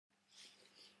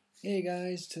Hey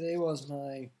guys, today was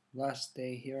my last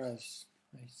day here, as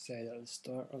I said at the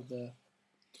start of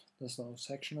this little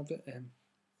section of it.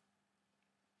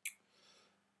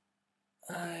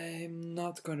 I'm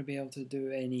not going to be able to do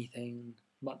anything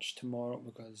much tomorrow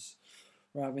because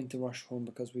we're having to rush home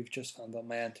because we've just found out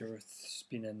my Auntie Ruth's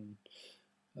been in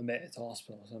a minute to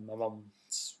hospital and my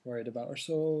mum's worried about her.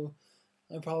 So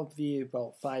I'll probably be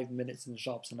about 5 minutes in the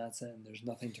shops and that's it, and there's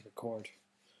nothing to record.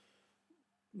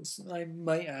 I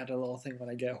might add a little thing when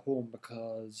I get home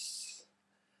because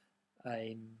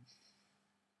I'm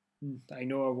I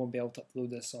know I won't be able to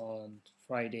upload this on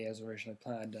Friday as originally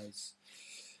planned, as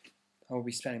I will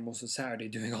be spending most of Saturday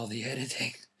doing all the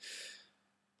editing.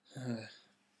 Of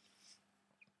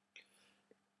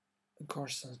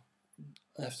course,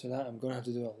 after that, I'm going to have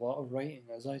to do a lot of writing,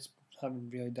 as I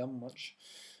haven't really done much.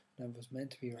 I was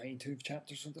meant to be writing 2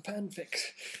 chapters of the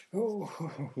fanfic.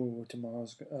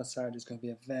 Tomorrow's Saturday's going to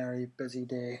be a very busy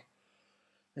day.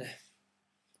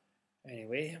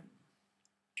 Anyway,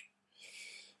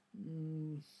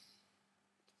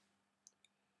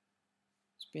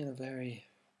 it's been a very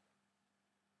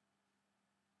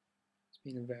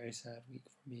sad week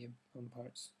for me on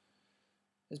parts.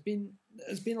 It's been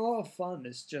a lot of fun.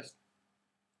 It's just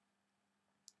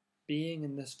being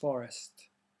in this forest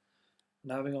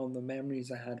and having all the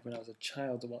memories I had when I was a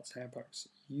child of what Cyberparks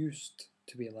used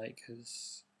to be like,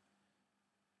 because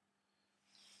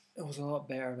it was a lot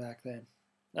better back then.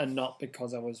 And not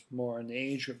because I was more in the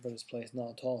age group for this place,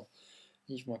 not at all.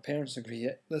 Even my parents agree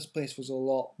it. This place was a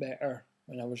lot better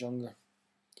when I was younger,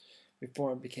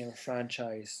 before it became a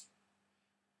franchise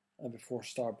and before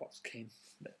Starbucks came.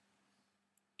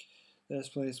 This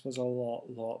place was a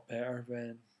lot better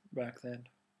back then.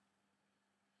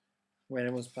 When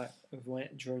it was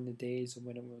during the days and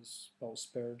when it was about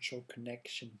spiritual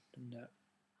connection and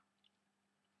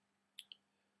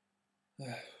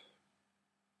that.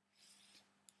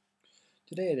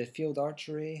 Today I did field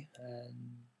archery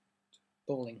and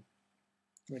bowling,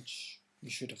 which you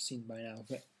should have seen by now,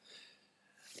 but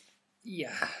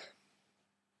yeah.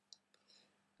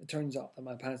 It turns out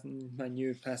that my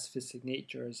new pacifistic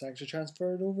nature is actually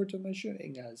transferred over to my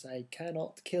shooting, as I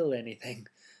cannot kill anything.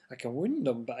 I can wound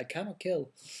them, but I cannot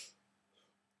kill.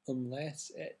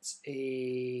 Unless it's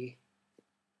a...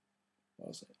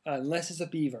 Unless it's a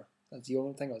beaver. That's the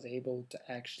only thing I was able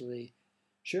to actually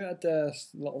shoot at the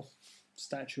little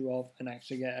statue of and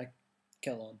actually get a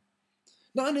kill on.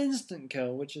 Not an instant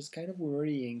kill, which is kind of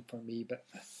worrying for me, but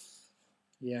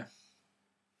yeah.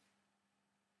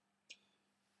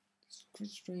 It's quite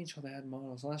strange how they had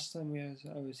models. Last time I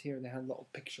was here, they had little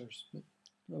pictures, but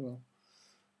oh well.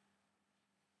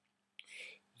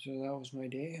 So that was my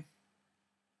day.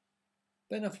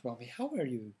 But enough about me. How are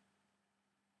you?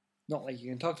 Not like you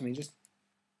can talk to me, just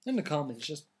in the comments,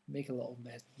 just make a little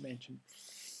mention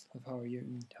of how are you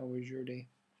and how was your day.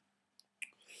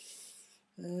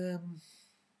 But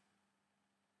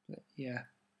yeah.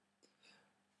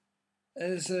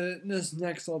 This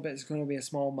next little bit is going to be a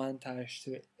small montage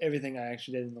to everything I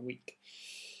actually did in the week.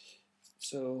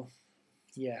 So,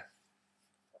 yeah.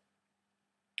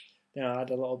 Then I'll add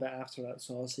a little bit after that,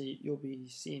 so you'll be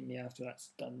seeing me after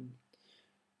that's done.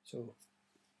 So,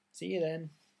 see you then.